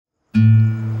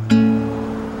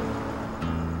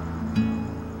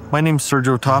My name's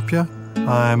Sergio Tapia.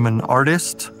 I'm an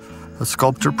artist, a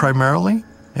sculptor primarily,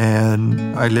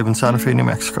 and I live in Santa Fe, New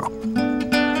Mexico.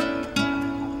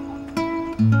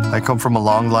 I come from a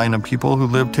long line of people who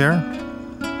lived here.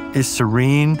 It's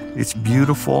serene, it's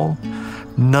beautiful.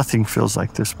 Nothing feels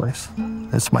like this place.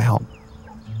 It's my home.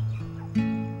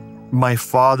 My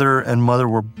father and mother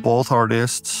were both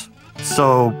artists,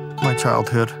 so my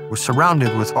childhood was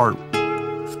surrounded with art.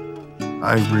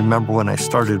 I remember when I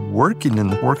started working in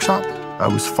the workshop, I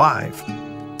was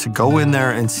 5. To go in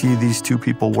there and see these two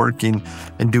people working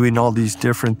and doing all these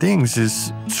different things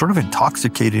is sort of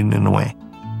intoxicating in a way.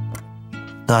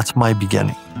 That's my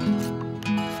beginning.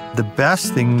 The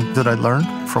best thing that I learned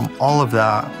from all of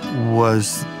that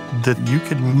was that you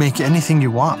can make anything you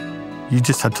want. You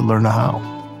just have to learn how.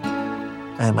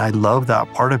 And I love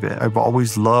that part of it. I've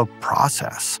always loved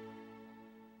process.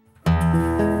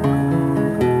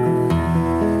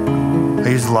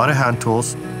 I use a lot of hand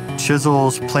tools,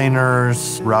 chisels,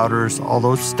 planers, routers, all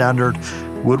those standard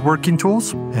woodworking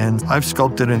tools. And I've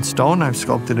sculpted in stone, I've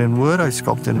sculpted in wood, I've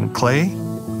sculpted in clay.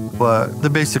 But the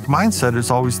basic mindset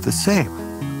is always the same.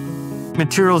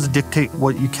 Materials dictate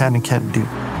what you can and can't do.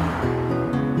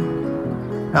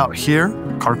 Out here,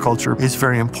 car culture is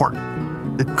very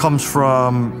important. It comes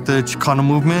from the Chicano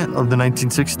movement of the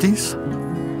 1960s.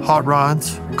 Hot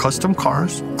rods, custom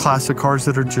cars, classic cars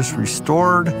that are just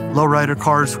restored, lowrider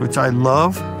cars, which I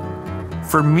love.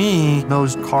 For me,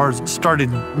 those cars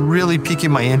started really piquing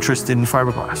my interest in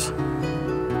fiberglass.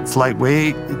 It's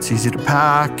lightweight, it's easy to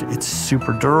pack, it's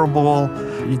super durable.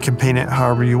 You can paint it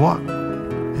however you want.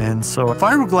 And so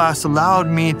fiberglass allowed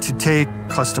me to take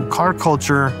custom car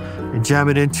culture and jam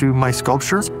it into my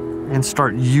sculptures and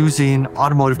start using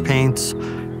automotive paints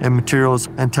and materials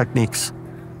and techniques.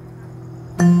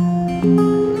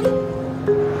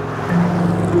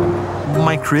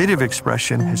 My creative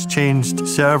expression has changed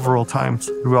several times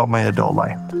throughout my adult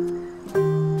life.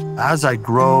 As I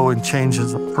grow and change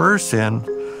as a person,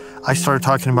 I started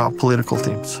talking about political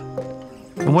themes.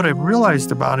 And what I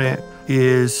realized about it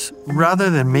is rather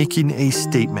than making a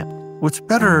statement, what's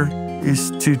better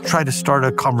is to try to start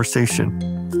a conversation.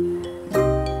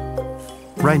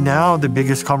 Right now, the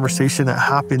biggest conversation that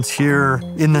happens here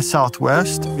in the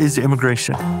Southwest is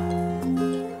immigration.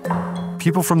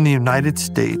 People from the United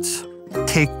States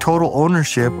take total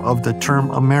ownership of the term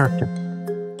American.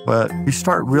 But you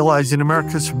start realizing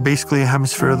America's basically a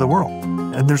hemisphere of the world.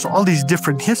 And there's all these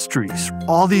different histories,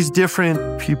 all these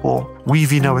different people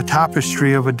weaving of a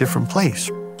tapestry of a different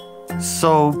place.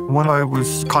 So when I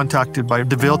was contacted by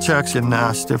the Vilceks and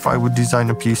asked if I would design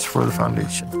a piece for the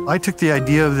foundation, I took the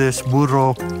idea of this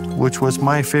burro, which was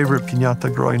my favorite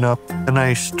piñata growing up, and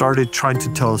I started trying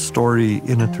to tell a story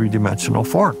in a three-dimensional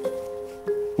form,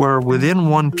 where within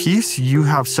one piece, you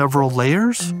have several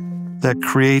layers that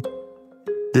create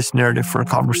this narrative for a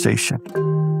conversation.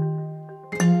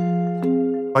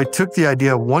 I took the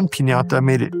idea of one piñata,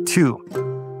 made it 2.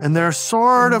 And they're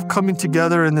sort of coming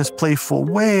together in this playful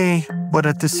way, but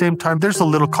at the same time, there's a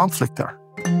little conflict there.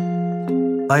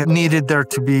 I needed there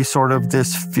to be sort of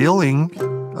this feeling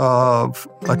of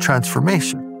a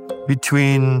transformation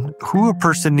between who a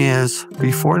person is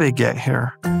before they get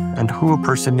here and who a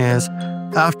person is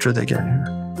after they get here.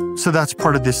 So that's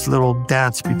part of this little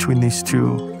dance between these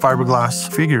two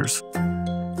fiberglass figures.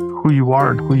 Who you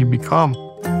are and who you become.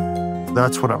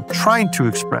 That's what I'm trying to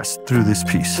express through this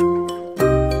piece.